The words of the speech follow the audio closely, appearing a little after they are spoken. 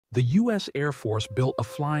The U.S. Air Force built a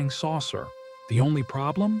flying saucer. The only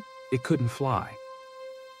problem? It couldn't fly.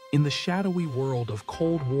 In the shadowy world of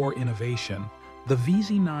Cold War innovation, the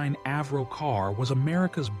VZ-9 Avrocar was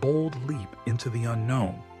America's bold leap into the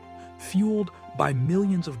unknown. Fueled by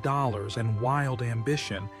millions of dollars and wild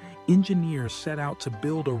ambition, engineers set out to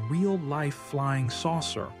build a real-life flying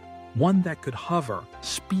saucer, one that could hover,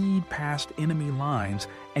 speed past enemy lines,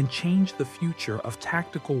 and change the future of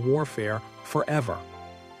tactical warfare forever.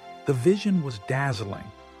 The vision was dazzling,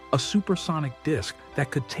 a supersonic disc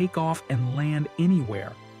that could take off and land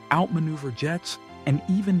anywhere, outmaneuver jets, and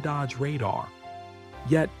even dodge radar.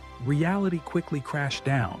 Yet, reality quickly crashed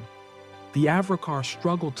down. The Avrocar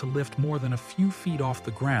struggled to lift more than a few feet off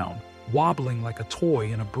the ground, wobbling like a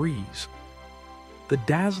toy in a breeze. The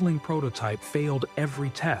dazzling prototype failed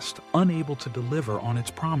every test, unable to deliver on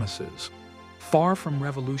its promises. Far from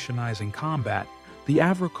revolutionizing combat, the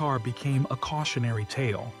Avrocar became a cautionary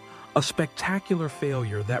tale, a spectacular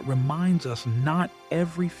failure that reminds us not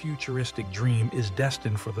every futuristic dream is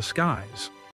destined for the skies.